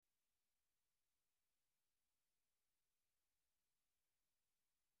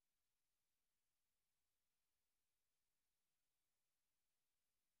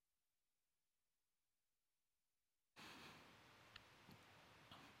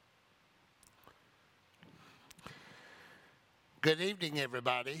Good evening,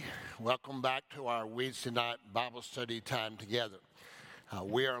 everybody. Welcome back to our Wednesday night Bible study time together.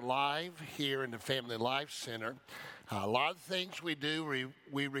 We are live here in the Family Life Center. A lot of things we do,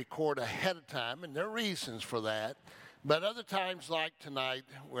 we record ahead of time, and there are reasons for that. But other times, like tonight,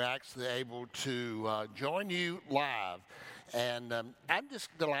 we're actually able to join you live. And I'm just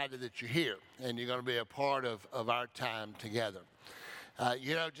delighted that you're here, and you're going to be a part of our time together.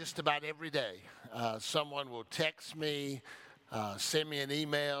 Just about every day, someone will text me, send me an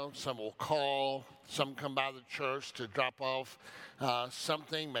email, some will call, some come by the church to drop off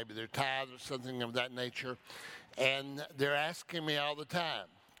something, maybe their tithe or something of that nature. And they're asking me all the time,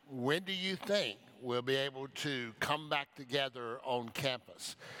 when do you think we'll be able to come back together on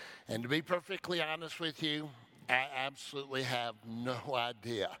campus? And to be perfectly honest with you, I absolutely have no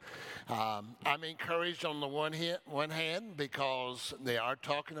idea. I'm encouraged on the one hand because they are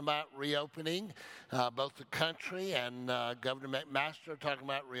talking about reopening both the country, and Governor McMaster are talking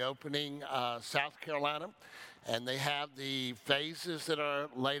about reopening South Carolina. And they have the phases that are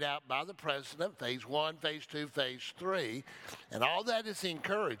laid out by the president, phase 1, phase 2, phase 3, and all that is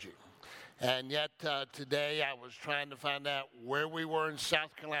encouraging. And yet today I was trying to find out where we were in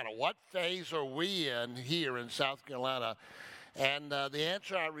South Carolina. What phase are we in here in South Carolina? And the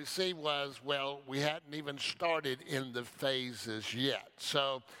answer I received was, well, we hadn't even started in the phases yet.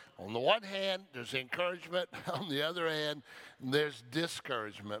 So on the one hand, there's encouragement. On the other hand, there's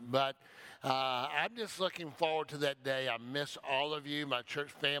discouragement. But I'm just looking forward to that day. I miss all of you, my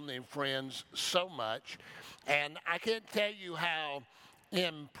church family and friends, so much. And I can't tell you how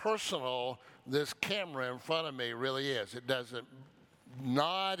impersonal this camera in front of me really is. It doesn't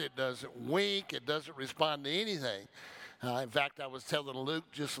nod, it doesn't wink, it doesn't respond to anything. In fact, I was telling Luke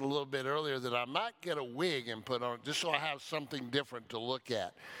just a little bit earlier that I might get a wig and put on it just so I have something different to look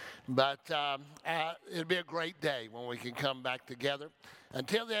at. But it'll be a great day when we can come back together.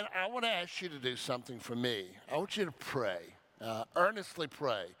 Until then, I want to ask you to do something for me. I want you to pray, earnestly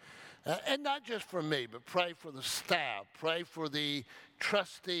pray. And not just for me, but pray for the staff, pray for the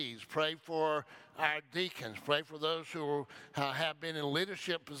trustees, pray for our deacons, pray for those who have been in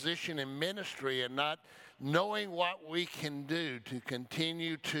leadership position in ministry and not knowing what we can do to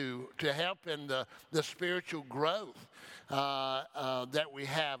continue to help in the spiritual growth that we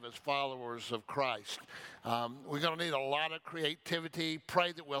have as followers of Christ. We're going to need a lot of creativity.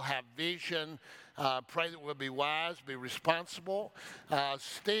 Pray that we'll have vision. Pray that we'll be wise, be responsible.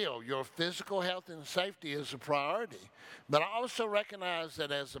 Still, your physical health and safety is a priority. But I also recognize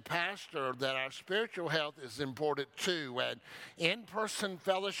that as a pastor, that our spiritual health is important too. And in-person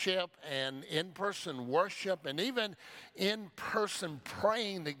fellowship and in-person worship and even in-person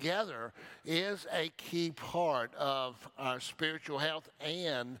praying together is a key part of our spiritual health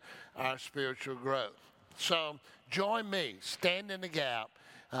and our spiritual growth. So join me, stand in the gap.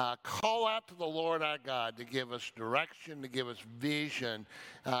 Call out to the Lord our God to give us direction, to give us vision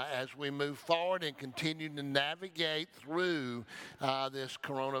as we move forward and continue to navigate through this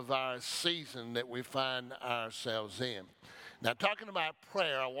coronavirus season that we find ourselves in. Now, talking about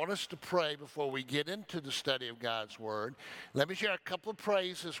prayer, I want us to pray before we get into the study of God's Word. Let me share a couple of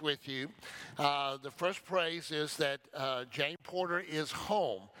praises with you. The first praise is that Jane Porter is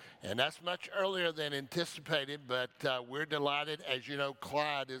home, and that's much earlier than anticipated, but we're delighted. As you know,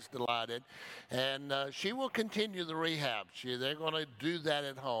 Clyde is delighted, and she will continue the rehab. They're going to do that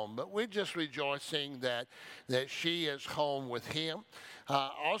at home, but we're just rejoicing that she is home with him.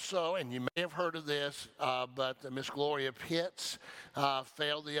 Also, and you may have heard of this, but Miss Gloria Pitts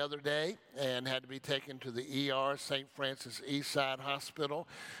failed the other day and had to be taken to the ER, St. Francis Eastside Hospital.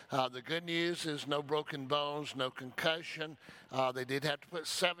 The good news is no broken bones, no concussion. They did have to put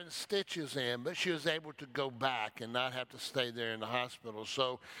 7 stitches in, but she was able to go back and not have to stay there in the hospital.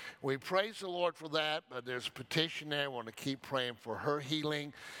 So we praise the Lord for that, but there's a petition there. I want to keep praying for her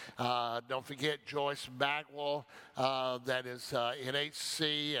healing. Don't forget Joyce Bagwell, that is in HC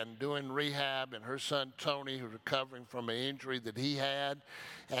and doing rehab, and her son Tony, who's recovering from an injury that he had.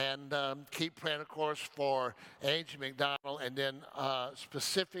 And keep praying, of course, for Angie McDonald, and then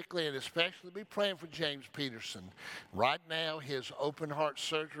specifically and especially be praying for James Peterson. Right now, his open heart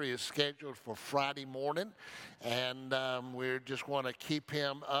surgery is scheduled for Friday morning, and we just want to keep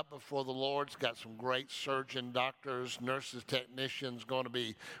him up before the Lord. He's got some great surgeon, doctors, nurses, technicians going to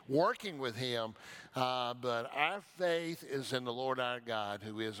be working with him but our faith is in the Lord our God,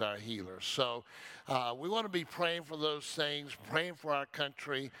 who is our healer. So we want to be praying for those things, praying for our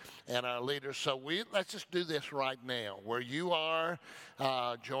country and our leaders. So let's just do this right now. Where you are,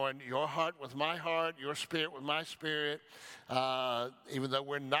 join your heart with my heart, your spirit with my spirit. Even though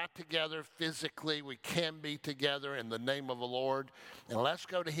we're not together physically, we can be together in the name of the Lord. And let's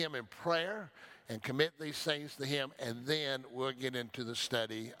go to him in prayer and commit these things to him, and then we'll get into the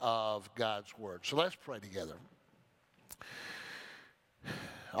study of God's word. So let's pray together.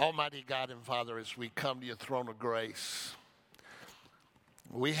 Almighty God and Father, as we come to your throne of grace,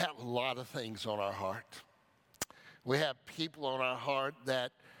 we have a lot of things on our heart. We have people on our heart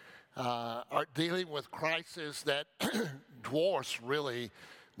that are dealing with crisis that dwarfs really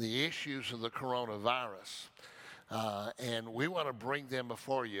the issues of the coronavirus. And we want to bring them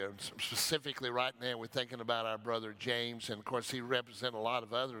before you. Specifically right now, we're thinking about our brother James, and of course he represents a lot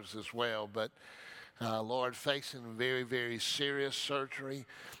of others as well. But Lord, facing very, very serious surgery.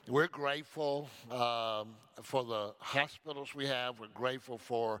 We're grateful for the hospitals we have. We're grateful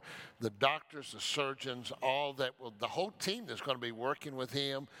for the doctors, the surgeons, the whole team that's going to be working with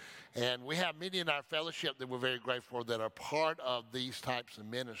him. And we have many in our fellowship that we're very grateful for that are part of these types of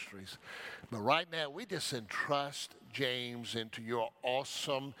ministries. But right now, we just entrust James into your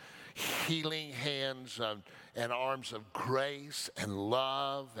awesome healing hands and arms of grace and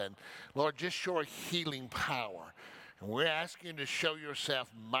love. And Lord, just your healing power. And we're asking you to show yourself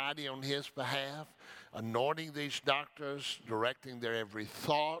mighty on his behalf, anointing these doctors, directing their every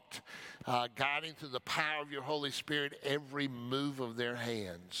thought, guiding through the power of your Holy Spirit every move of their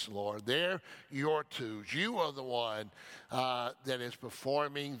hands, Lord. They're your tools. You are the one that is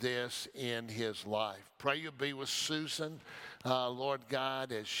performing this in his life. Pray you be with Susan, Lord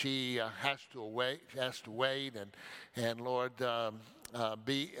God, as she has to wait and Lord,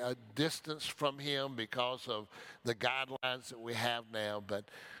 be a distance from him because of the guidelines that we have now. But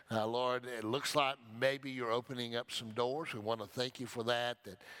Lord, it looks like maybe you're opening up some doors. We want to thank you for that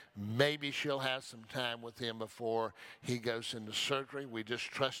maybe she'll have some time with him before he goes into surgery. We're just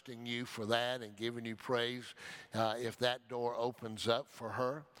trusting you for that and giving you praise if that door opens up for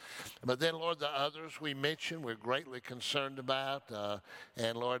her. But then, Lord, the others we mentioned, we're greatly concerned about.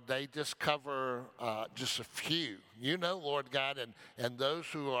 And, Lord, they just cover just a few. You know, Lord God, and those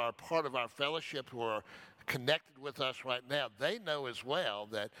who are part of our fellowship who are connected with us right now, they know as well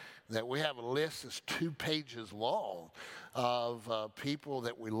that we have a list that's 2 pages long of people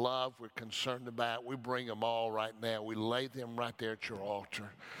that we love, we're concerned about. We bring them all right now. We lay them right there at your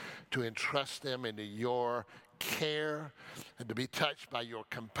altar to entrust them into your care and to be touched by your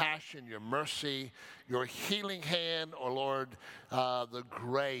compassion, your mercy, your healing hand, or Lord, the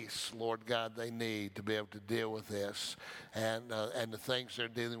grace, Lord God, they need to be able to deal with this and the things they're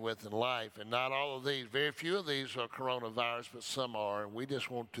dealing with in life. And not all of these, very few of these are coronavirus, but some are. And we just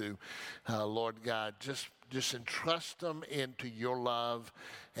want to, Lord God, just entrust them into your love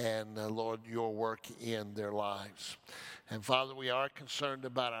and, Lord, your work in their lives. And Father, we are concerned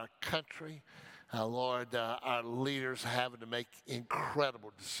about our country. Lord, our leaders having to make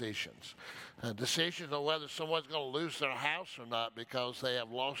incredible decisions. Decisions on whether someone's going to lose their house or not because they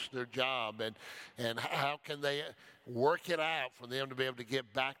have lost their job, and how can they work it out for them to be able to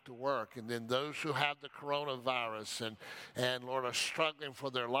get back to work. And then those who have the coronavirus and Lord, are struggling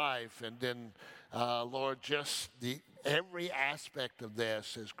for their life. And then, Lord, just every aspect of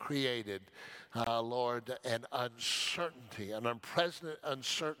this has created, Lord, an uncertainty, an unprecedented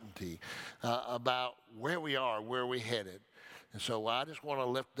uncertainty about where we are, where we're headed. And so I just want to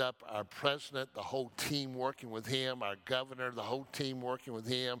lift up our president, the whole team working with him, our governor, the whole team working with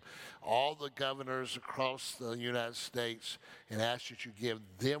him, all the governors across the United States, and ask that you give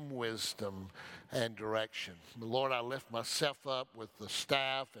them wisdom and direction. Lord, I lift myself up with the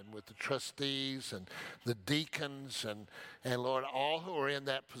staff and with the trustees and the deacons and Lord, all who are in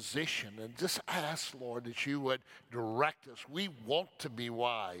that position. And just ask, Lord, that you would direct us. We want to be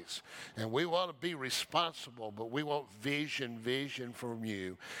wise and we want to be responsible, but we want vision from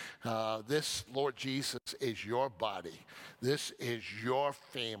you. This, Lord Jesus, is your body. This is your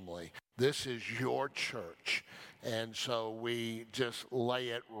family. This is your church. And so we just lay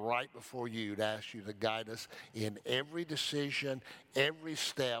it right before you to ask you to guide us in every decision, every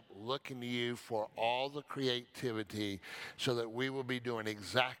step, looking to you for all the creativity so that we will be doing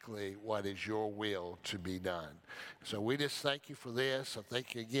exactly what is your will to be done. So we just thank you for this. I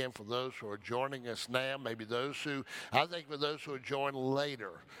thank you again for those who are joining us now, maybe I think for those who are joining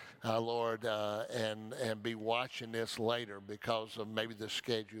later, Lord, and be watching this later because of maybe the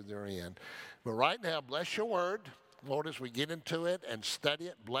schedule they're in. But right now, bless your word. Lord, as we get into it and study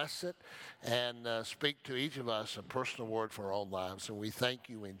it, bless it, and speak to each of us a personal word for our own lives. And we thank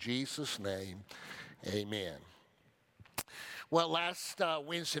you in Jesus' name. Amen. Well, last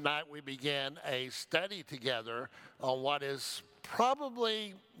Wednesday night we began a study together on what is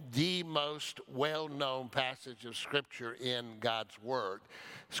probably the most well-known passage of Scripture in God's Word.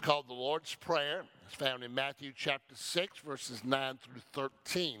 It's called the Lord's Prayer. It's found in Matthew chapter 6, verses 9 through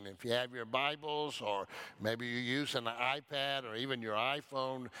 13. If you have your Bibles, or maybe you're using an iPad or even your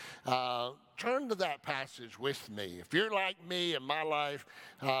iPhone, turn to that passage with me. If you're like me in my life,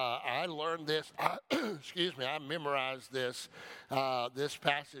 I learned this, I memorized this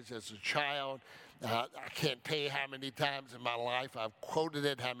passage as a child. I can't tell you how many times in my life I've quoted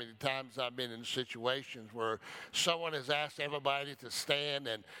it, how many times I've been in situations where someone has asked everybody to stand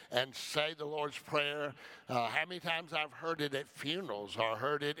and say the Lord's Prayer. How many times I've heard it at funerals, or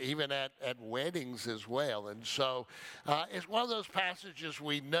heard it even at weddings as well. And so it's one of those passages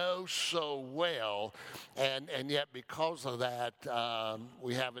we know so well, and yet because of that,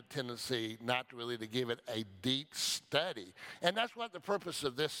 we have a tendency not really to give it a deep study. And that's what the purpose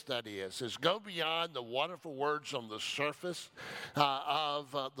of this study is go beyond the wonderful words on the surface of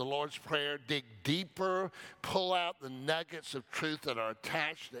the Lord's Prayer, dig deeper, pull out the nuggets of truth that are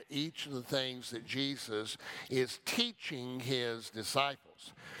attached to each of the things that Jesus is teaching his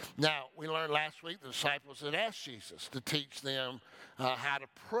disciples. Now, we learned last week the disciples had asked Jesus to teach them how to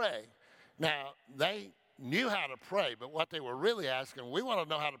pray. Now, they knew how to pray, but what they were really asking, we want to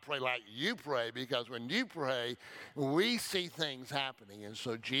know how to pray like you pray, because when you pray, we see things happening. And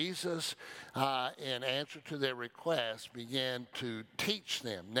so Jesus, in answer to their request, began to teach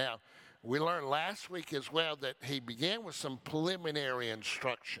them. Now, we learned last week as well that he began with some preliminary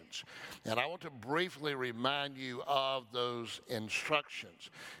instructions. And I want to briefly remind you of those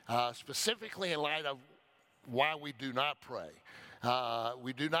instructions, specifically in light of why we do not pray.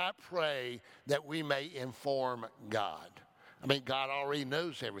 We do not pray that we may inform God. I mean, God already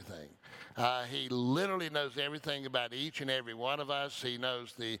knows everything. He literally knows everything about each and every one of us. He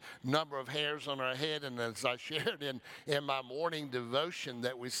knows the number of hairs on our head. And as I shared in my morning devotion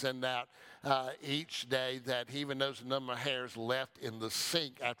that we send out each day, that he even knows the number of hairs left in the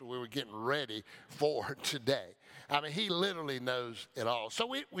sink after we were getting ready for today. I mean, he literally knows it all. So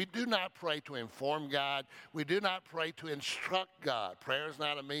we do not pray to inform God. We do not pray to instruct God. Prayer is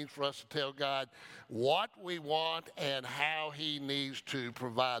not a means for us to tell God what we want and how he needs to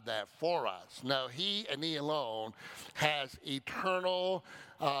provide that for us. No, he and he alone has eternal,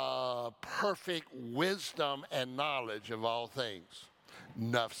 perfect wisdom and knowledge of all things.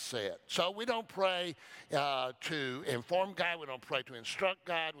 Enough said. So we don't pray to inform God. We don't pray to instruct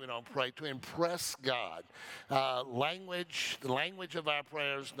God. We don't pray to impress God. The language of our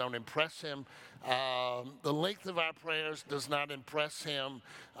prayers don't impress him. The length of our prayers does not impress him.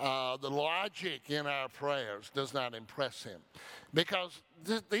 The logic in our prayers does not impress him. Because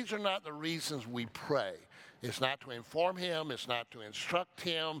these are not the reasons we pray. It's not to inform him. It's not to instruct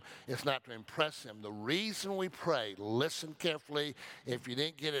him. It's not to impress him. The reason we pray, listen carefully. If you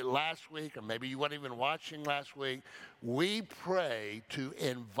didn't get it last week, or maybe you weren't even watching last week, we pray to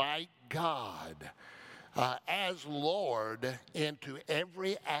invite God as Lord into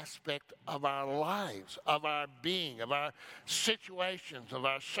every aspect of our lives, of our being, of our situations, of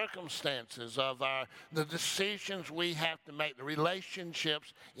our circumstances, of the decisions we have to make, the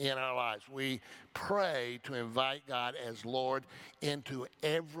relationships in our lives. We pray to invite God as Lord into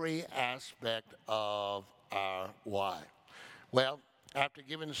every aspect of our life. Well, after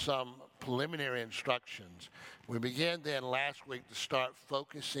giving some preliminary instructions, we began then last week to start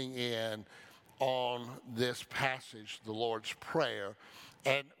focusing in on this passage, the Lord's Prayer.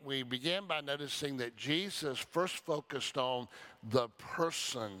 And we began by noticing that Jesus first focused on the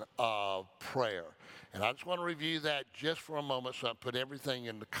person of prayer. And I just want to review that just for a moment so I put everything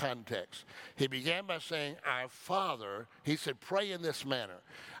into context. He began by saying, our Father, he said, pray in this manner,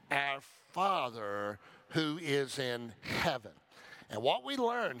 our Father who is in heaven. And what we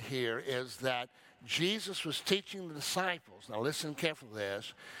learn here is that Jesus was teaching the disciples, now listen carefully to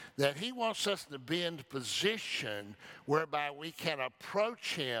this, that he wants us to be in a position whereby we can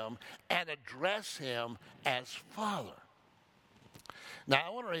approach him and address him as Father. Now, I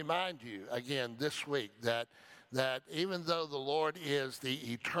want to remind you again this week that even though the Lord is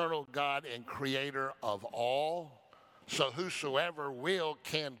the eternal God and creator of all, so whosoever will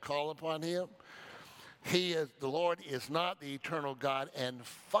can call upon him, the Lord is not the eternal God and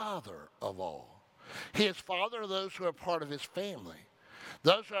Father of all. He is Father of those who are part of his family.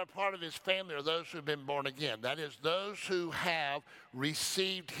 Those who are part of his family are those who have been born again. That is, those who have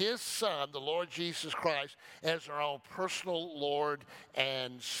received his Son, the Lord Jesus Christ, as their own personal Lord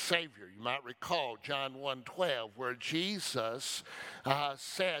and Savior. You might recall John 1:12, where Jesus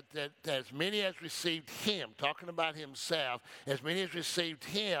said that as many as received him, talking about himself, as many as received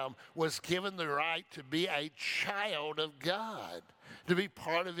him was given the right to be a child of God, to be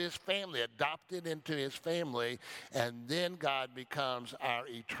part of his family, adopted into his family, and then God becomes our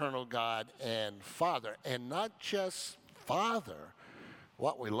eternal God and Father. And not just Father.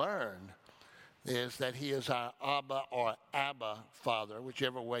 What we learn is that he is our Abba or Abba Father,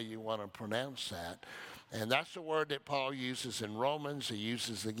 whichever way you want to pronounce that. And that's the word that Paul uses in Romans. He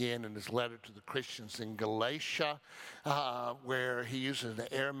uses again in his letter to the Christians in Galatia, where he uses an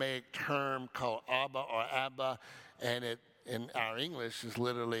Aramaic term called Abba or Abba, and it in our English is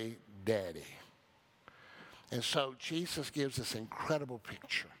literally daddy. And so Jesus gives this incredible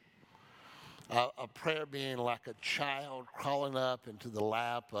picture. A prayer being like a child crawling up into the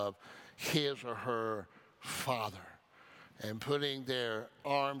lap of his or her father and putting their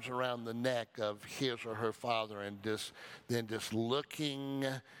arms around the neck of his or her father and then just looking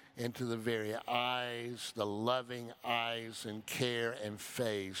into the very eyes, the loving eyes and care and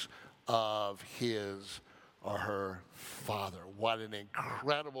face of his or her father. What an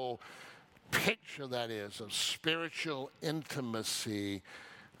incredible picture that is of spiritual intimacy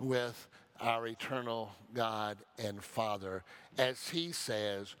with our eternal God and Father, as he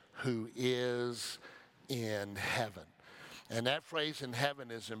says, who is in heaven. And that phrase in heaven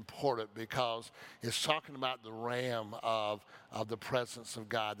is important because it's talking about the realm of the presence of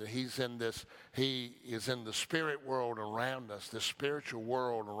God, that he is in the spirit world around us, the spiritual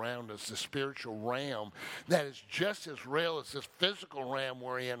world around us, the spiritual realm that is just as real as this physical realm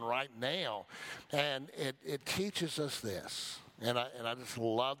we're in right now. And it teaches us this. And I just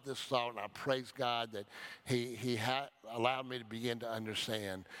love this thought, and I praise God that he allowed me to begin to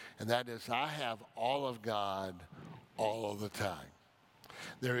understand. And that is, I have all of God all of the time.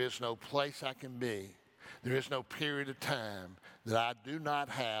 There is no place I can be. There is no period of time that I do not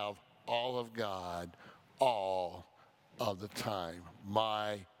have all of God all of the time.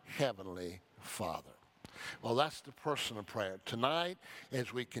 My Heavenly Father. Well, that's the personal prayer. Tonight,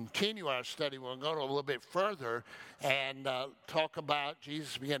 as we continue our study, we'll go a little bit further and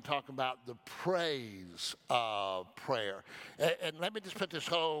Jesus began talking about the praise of prayer. And let me just put this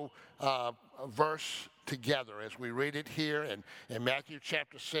whole verse together as we read it here in Matthew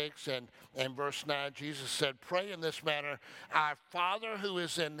chapter 6 and verse 9. Jesus said, "Pray in this manner, our Father who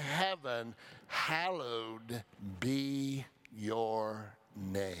is in heaven, hallowed be your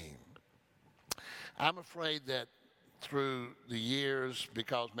name." I'm afraid that through the years,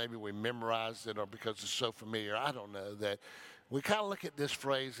 because maybe we memorized it or because it's so familiar, I don't know, that we kind of look at this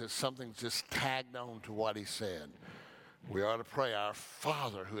phrase as something just tagged on to what he said. We ought to pray, our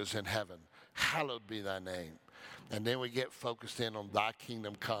Father who is in heaven, hallowed be thy name. And then we get focused in on thy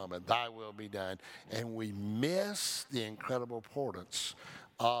kingdom come and thy will be done. And we miss the incredible importance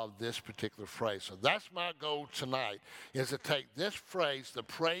of this particular phrase. So that's my goal tonight, is to take this phrase, the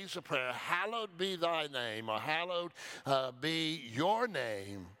praise of prayer, hallowed be thy name, or hallowed be your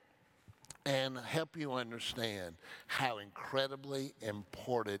name, and help you understand how incredibly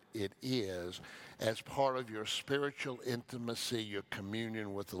important it is as part of your spiritual intimacy, your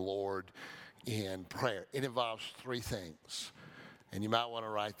communion with the Lord in prayer. It involves three things, and you might want to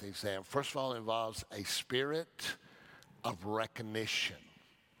write these down. First of all, it involves a spirit of recognition.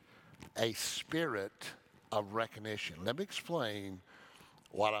 A spirit of recognition. Let me explain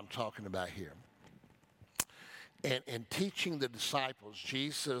what I'm talking about here. And in teaching the disciples,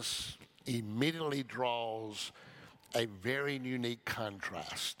 Jesus immediately draws a very unique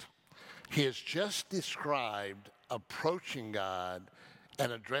contrast. He has just described approaching God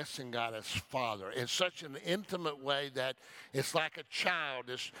and addressing God as Father in such an intimate way that it's like a child,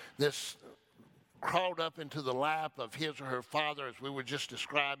 this crawled up into the lap of his or her father, as we were just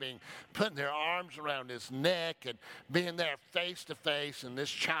describing, putting their arms around his neck and being there face to face, and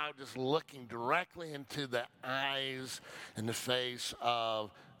this child is looking directly into the eyes and the face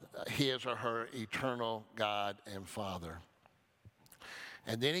of his or her eternal God and Father.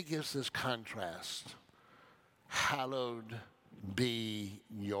 And then he gives this contrast. Hallowed be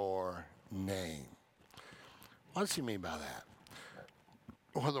your name. What does he mean by that?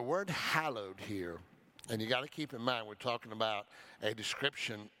 Well, the word hallowed here, and you got to keep in mind we're talking about a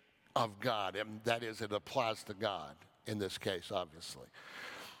description of God, and that is, it applies to God in this case, obviously.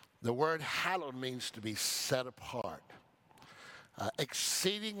 The word hallowed means to be set apart,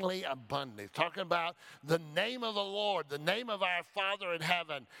 exceedingly abundantly. Talking about the name of the Lord, the name of our Father in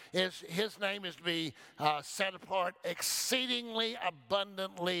heaven. His name is to be set apart exceedingly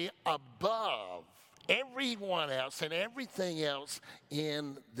abundantly above everyone else and everything else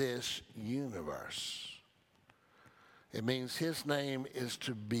in this universe. It means his name is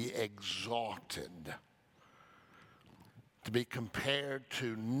to be exalted, to be compared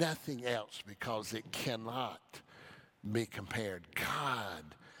to nothing else, because it cannot be compared. God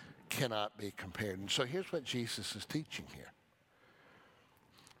cannot be compared. And so here's what Jesus is teaching here.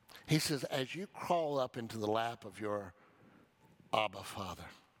 He says, as you crawl up into the lap of your Abba Father,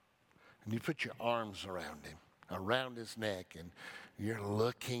 and you put your arms around him, around his neck, and you're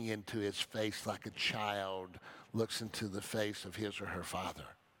looking into his face like a child looks into the face of his or her father,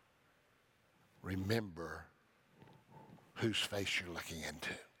 remember whose face you're looking into.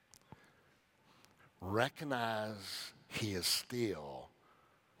 Recognize he is still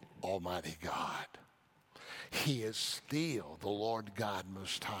Almighty God. He is still the Lord God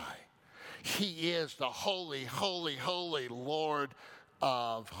Most High. He is the holy, holy, holy Lord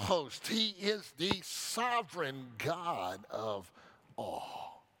of hosts. He is the sovereign God of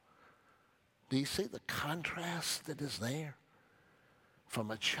all. Do you see the contrast that is there?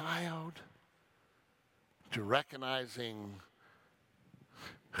 From a child to recognizing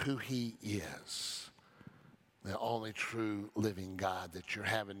who he is, the only true living God, that you're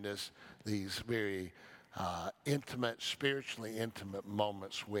having these very intimate, spiritually intimate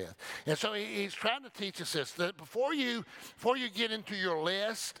moments with. And so he's trying to teach us this, that before you get into your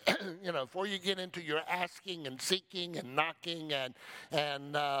list, before you get into your asking and seeking and knocking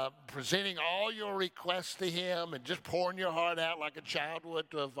and presenting all your requests to him and just pouring your heart out like a child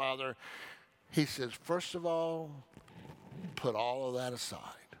would to a father, he says, first of all, put all of that aside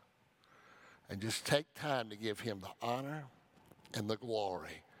and just take time to give him the honor and the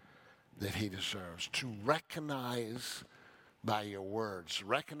glory that he deserves. To recognize by your words,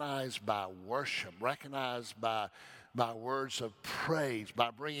 recognize by worship, recognize by words of praise,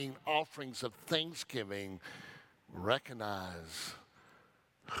 by bringing offerings of thanksgiving, recognize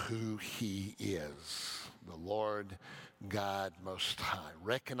who he is, the Lord God Most High.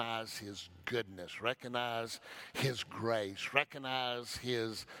 Recognize his goodness, recognize his grace, recognize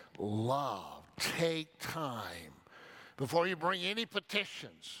his love. Take time before you bring any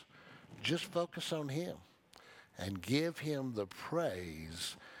petitions. Just focus on him and give him the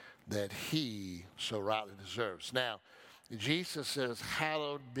praise that he so rightly deserves. Now, Jesus says,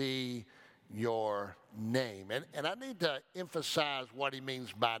 hallowed be your name. And I need to emphasize what he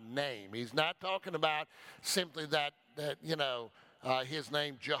means by name. He's not talking about simply that his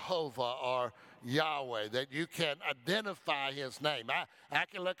name Jehovah or Yahweh, that you can identify his name. I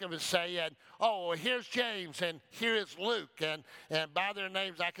can look up and say, well, here's James and here is Luke, and by their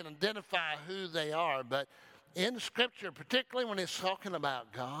names I can identify who they are. But in Scripture, particularly when it's talking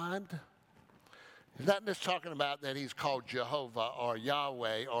about God, it's not just talking about that he's called Jehovah or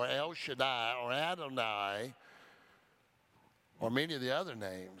Yahweh or El Shaddai or Adonai or many of the other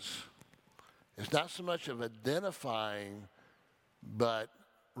names. It's not so much of identifying, but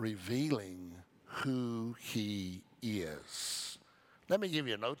revealing who he is. Let me give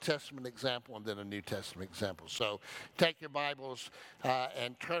you an Old Testament example and then a New Testament example. So take your Bibles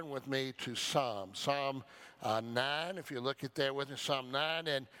and turn with me to Psalm 9, if you look at there with me, Psalm 9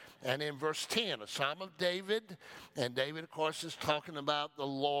 and in verse 10, a Psalm of David. And David, of course, is talking about the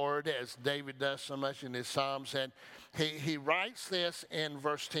Lord, as David does so much in his Psalms. And he writes this in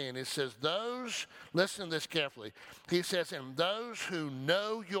verse 10. It says, listen to this carefully. He says, and those who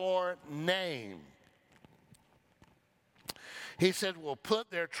know your name, he said, will put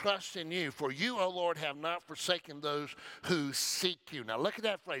their trust in you. For you, O Lord, have not forsaken those who seek you. Now look at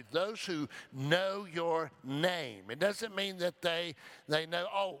that phrase, those who know your name. It doesn't mean that they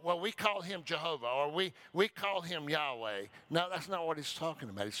know, we call him Jehovah or we call him Yahweh. No, that's not what he's talking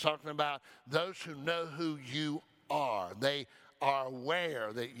about. He's talking about those who know who you are. They are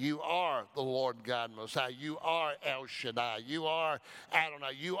aware that you are the Lord God Most High. You are El Shaddai. You are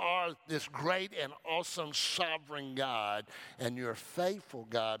Adonai. You are this great and awesome sovereign God, and you're a faithful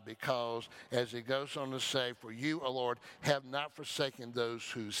God because, as it goes on to say, for you, O Lord, have not forsaken those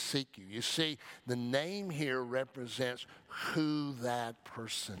who seek you. You see, the name here represents who that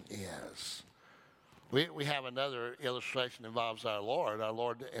person is. We have another illustration that involves our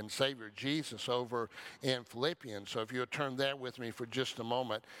Lord and Savior Jesus over in Philippians. So if you would turn there with me for just a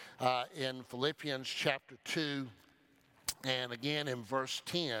moment. In Philippians chapter 2 And again in verse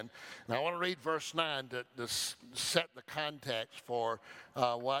 10, and I want to read verse 9 to set the context for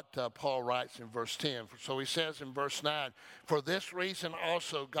what Paul writes in verse 10. So he says in verse 9, "For this reason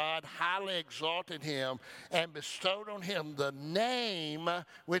also God highly exalted him and bestowed on him the name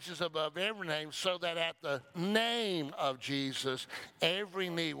which is above every name, so that at the name of Jesus every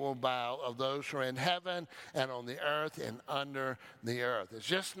knee will bow, of those who are in heaven and on the earth and under the earth." It's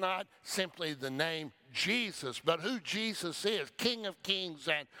just not simply the name Jesus, but who Jesus is, King of kings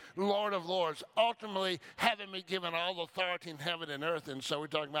and Lord of lords, ultimately having been given all authority in heaven and earth. And so we're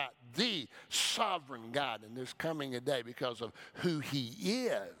talking about the sovereign God, and there's coming a day because of who he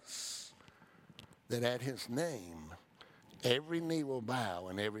is, that at his name every knee will bow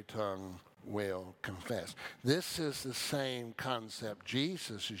and every tongue will confess. This is the same concept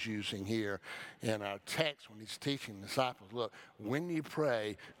Jesus is using here in our text when he's teaching the disciples. Look, when you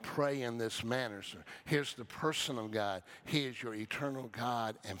pray, pray in this manner. So here's the person of God. He is your eternal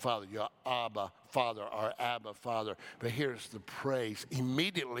God and Father, your Abba Father, our Abba Father. But here's the praise,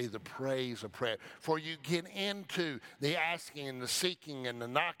 immediately the praise of prayer. For you get into the asking and the seeking and the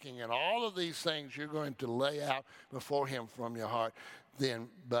knocking and all of these things you're going to lay out before him from your heart.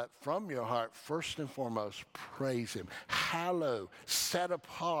 But from your heart, first and foremost, praise him. Hallow, set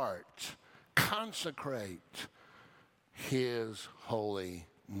apart, consecrate his holy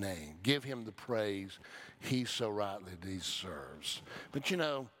name. Give him the praise he so rightly deserves. But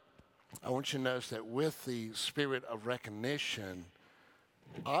I want you to notice that with the spirit of recognition,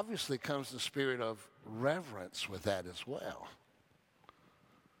 obviously comes the spirit of reverence with that as well.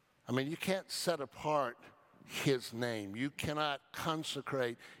 I mean, you can't set apart his name. You cannot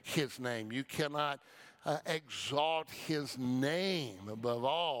consecrate his name. You cannot exalt his name above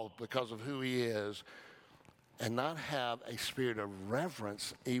all because of who he is and not have a spirit of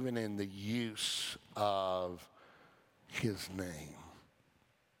reverence even in the use of his name.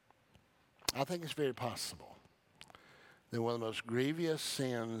 I think it's very possible that one of the most grievous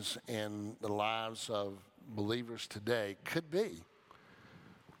sins in the lives of believers today could be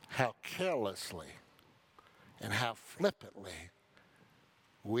how carelessly and how flippantly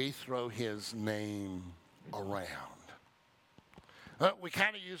we throw his name around. We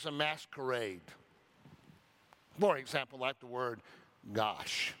kind of use a masquerade. For example, like the word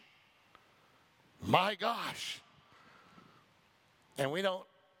gosh. My gosh. And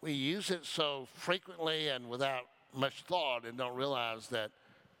we use it so frequently and without much thought and don't realize that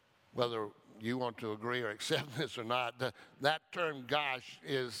whether you want to agree or accept this or not, that term gosh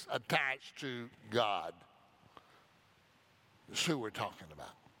is attached to God. That's who we're talking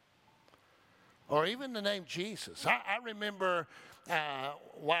about. Or even the name Jesus. I remember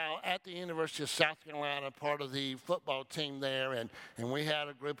while at the University of South Carolina, part of the football team there, and we had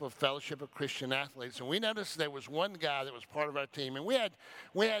a group of Fellowship of Christian Athletes, and we noticed there was one guy that was part of our team, and we had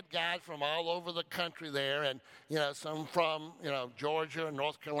guys from all over the country there, and some from Georgia,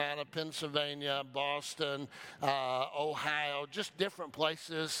 North Carolina, Pennsylvania, Boston, Ohio, just different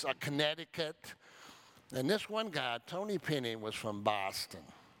places, Connecticut. And this one guy, Tony Penny, was from Boston.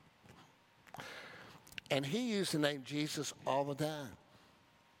 And he used the name Jesus all the time.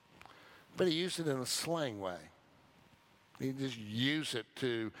 But he used it in a slang way. He just used it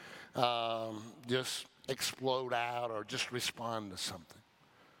to just explode out or just respond to something.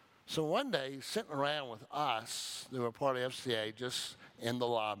 So one day, he's sitting around with us, who were part of FCA, just in the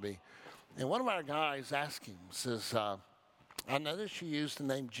lobby. And one of our guys asked him, says, I noticed you used the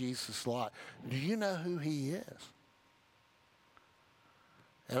name Jesus a lot. Do you know who he is?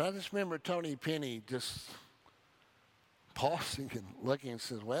 And I just remember Tony Penny just pausing and looking and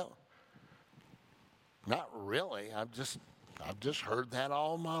says, well, not really. I've just heard that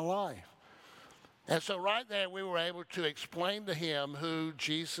all my life. And so right there we were able to explain to him who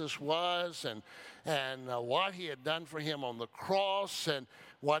Jesus was and what he had done for him on the cross and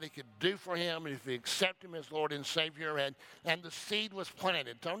what he could do for him if he accepted him as Lord and Savior. And the seed was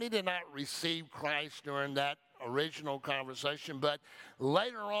planted. Tony did not receive Christ during that original conversation, but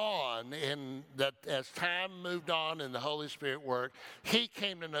later on, as time moved on and the Holy Spirit worked, he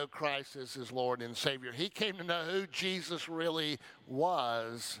came to know Christ as his Lord and Savior. He came to know who Jesus really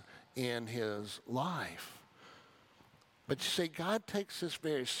was in his life. But you see, God takes this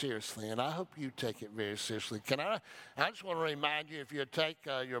very seriously, and I hope you take it very seriously. I just want to remind you, if you take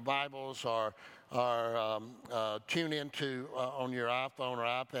your Bibles or tune into on your iPhone or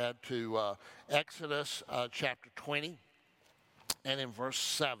iPad to Exodus chapter 20 and in verse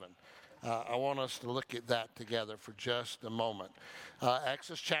 7. I want us to look at that together for just a moment.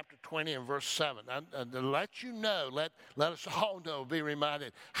 Exodus chapter 20 and verse 7. To let you know, let us all know, be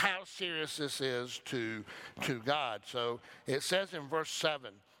reminded how serious this is to God. So it says in verse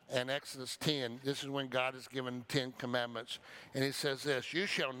 7, and Exodus 10, this is when God has given the 10 commandments. And he says this, you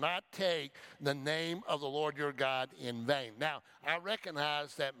shall not take the name of the Lord your God in vain. Now, I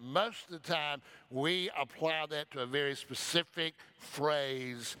recognize that most of the time we apply that to a very specific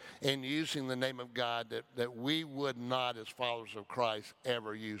phrase in using the name of God that we would not, as followers of Christ,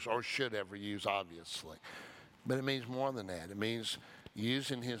 ever use or should ever use, obviously. But it means more than that. It means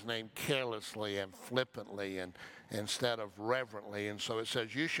using his name carelessly and flippantly and instead of reverently. And so it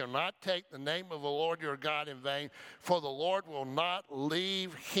says, you shall not take the name of the Lord your God in vain, for the Lord will not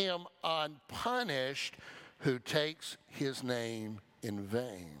leave him unpunished who takes his name in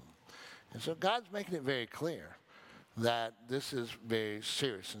vain. And so God's making it very clear that this is very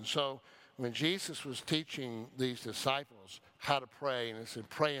serious. And so when Jesus was teaching these disciples how to pray, and he said,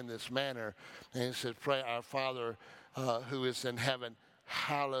 pray in this manner, and he said, pray, our Father who is in heaven,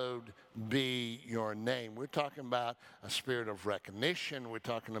 hallowed be your name. We're talking about a spirit of recognition. We're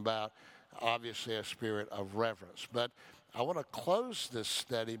talking about, obviously, a spirit of reverence. But I want to close this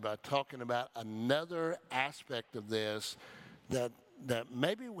study by talking about another aspect of this that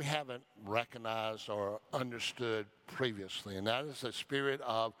maybe we haven't recognized or understood previously, and that is the spirit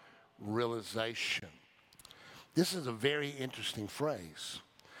of realization. This is a very interesting phrase.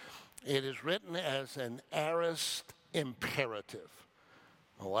 It is written as an aorist imperative.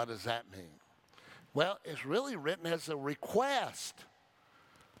 Well, what does that mean? Well, it's really written as a request.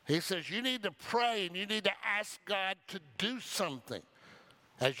 He says you need to pray and you need to ask God to do something.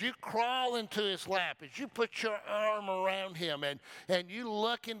 As you crawl into his lap, as you put your arm around him and you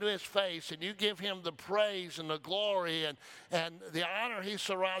look into his face and you give him the praise and the glory and the honor he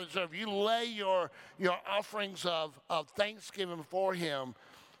so rightly deserves, you lay your offerings of thanksgiving before him.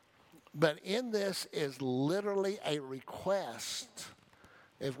 But in this is literally a request.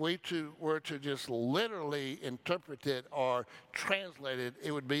 If we were to just literally interpret it or translate it,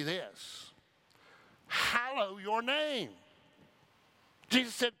 it would be this. Hallow your name.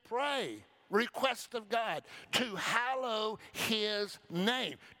 Jesus said, pray, request of God, to hallow his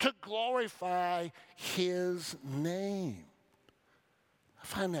name, to glorify his name. I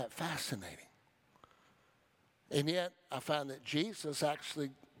find that fascinating. And yet, I find that Jesus actually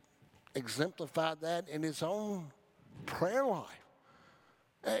exemplified that in his own prayer life.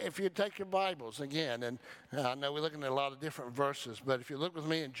 If you take your Bibles again, and I know we're looking at a lot of different verses, but if you look with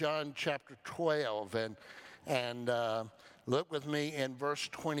me in John chapter 12 and look with me in verse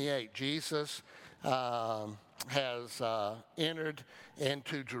 28. Jesus has entered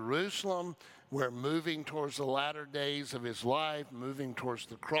into Jerusalem. We're moving towards the latter days of his life, moving towards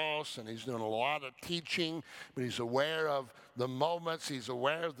the cross, and he's doing a lot of teaching, but he's aware of the moments, he's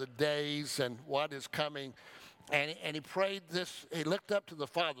aware of the days and what is coming. And he prayed this, he looked up to the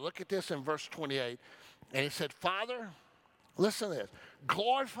Father. Look at this in verse 28. And he said, Father, listen to this,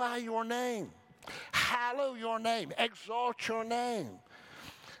 glorify your name. Hallow your name. Exalt your name.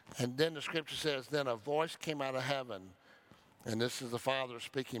 And then the scripture says, then a voice came out of heaven. And this is the Father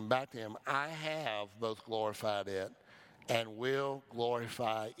speaking back to him. I have both glorified it and will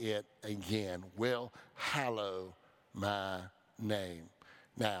glorify it again. Will hallow my name.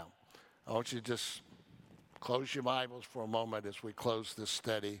 Now, I want you to just close your Bibles for a moment as we close this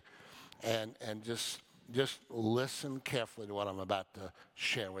study and just listen carefully to what I'm about to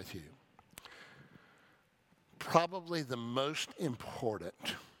share with you. Probably the most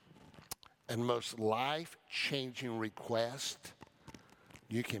important and most life-changing request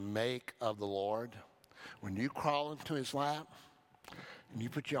you can make of the Lord, when you crawl into his lap and you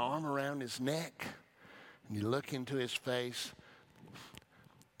put your arm around his neck and you look into his face,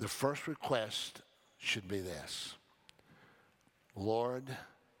 the first request should be this. Lord,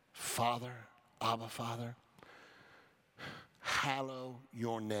 Father, Abba Father, hallow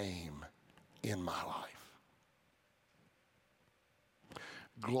your name in my life.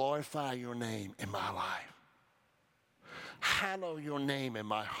 Glorify your name in my life. Hallow your name in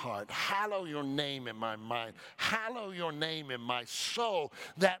my heart. Hallow your name in my mind. Hallow your name in my soul,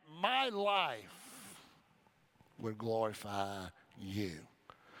 that my life would glorify you.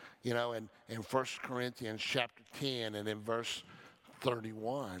 You know, in 1 Corinthians chapter 10 and in verse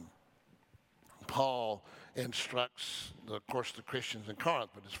 31, Paul instructs, of course, the Christians in Corinth,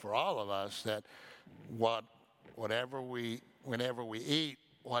 but it's for all of us, that whenever we eat,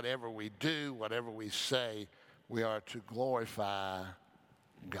 whatever we do, whatever we say, we are to glorify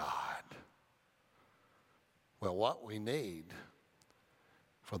God. Well, what we need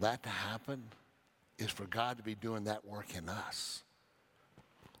for that to happen is for God to be doing that work in us.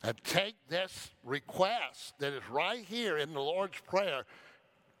 And take this request that is right here in the Lord's Prayer,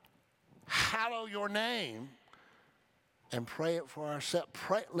 hallow your name, and pray it for ourselves.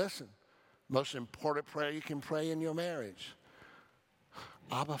 Pray, listen, most important prayer you can pray in your marriage.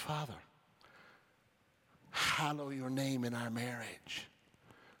 Abba, Father, hallow your name in our marriage,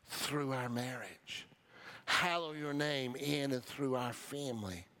 through our marriage. Hallow your name in and through our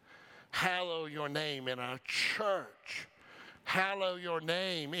family. Hallow your name in our church. Hallow your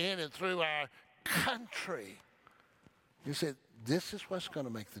name in and through our country. You said, this is what's going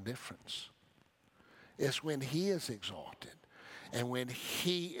to make the difference. It's when he is exalted and when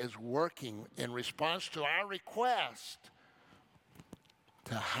he is working in response to our request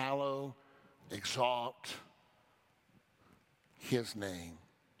to hallow, exalt his name,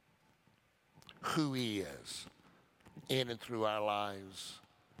 who he is, in and through our lives,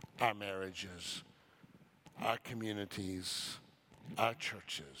 our marriages, our communities, our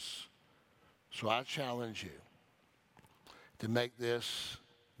churches. So I challenge you to make this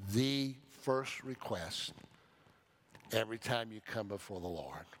the first request every time you come before the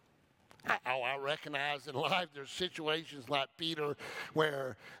Lord. I recognize in life there's situations like Peter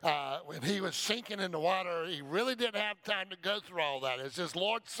where when he was sinking in the water, he really didn't have time to go through all that. It's just,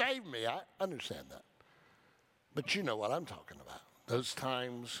 Lord, save me. I understand that. But you know what I'm talking about. Those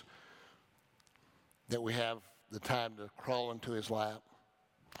times that we have the time to crawl into his lap,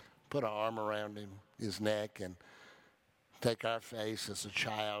 put our arm around him, his neck, and take our face as a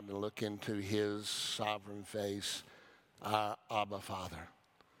child and look into his sovereign face, our Abba Father.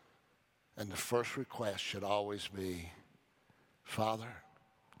 And the first request should always be, Father,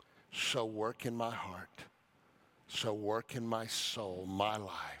 so work in my heart, so work in my soul, my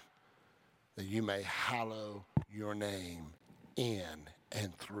life, that you may hallow your name in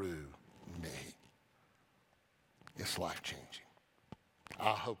and through me. It's life-changing.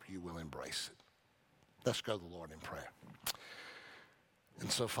 I hope you will embrace it. Let's go to the Lord in prayer.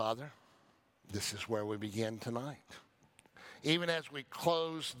 And so, Father, this is where we begin tonight. Even as we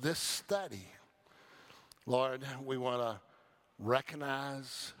close this study, Lord, we want to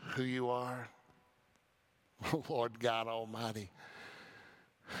recognize who you are. Lord God Almighty,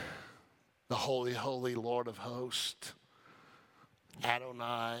 the holy, holy Lord of hosts,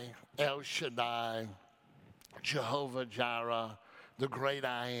 Adonai, El Shaddai, Jehovah Jireh, the great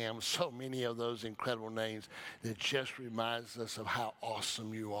I am, so many of those incredible names that just reminds us of how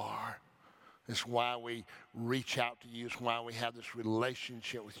awesome you are. It's why we reach out to you. It's why we have this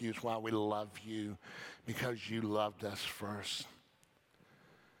relationship with you. It's why we love you, because you loved us first.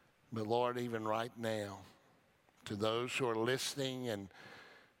 But Lord, even right now, to those who are listening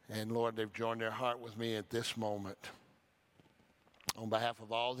and Lord, they've joined their heart with me at this moment, on behalf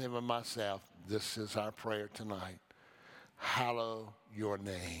of all of them and myself, this is our prayer tonight. Hallow your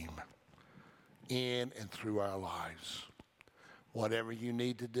name in and through our lives. Whatever you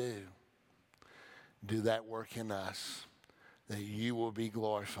need to do that work in us, that you will be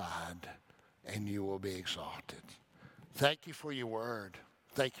glorified and you will be exalted. Thank you for your word.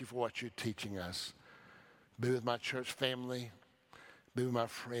 Thank you for what you're teaching us. Be with my church family. Be with my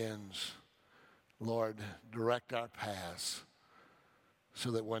friends. Lord, direct our paths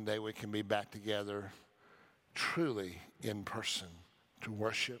so that one day we can be back together truly in person to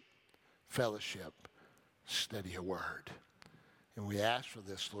worship, fellowship, study a word. And we ask for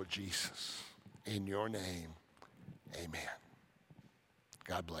this, Lord Jesus, in your name, amen.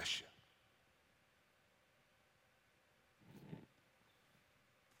 God bless you.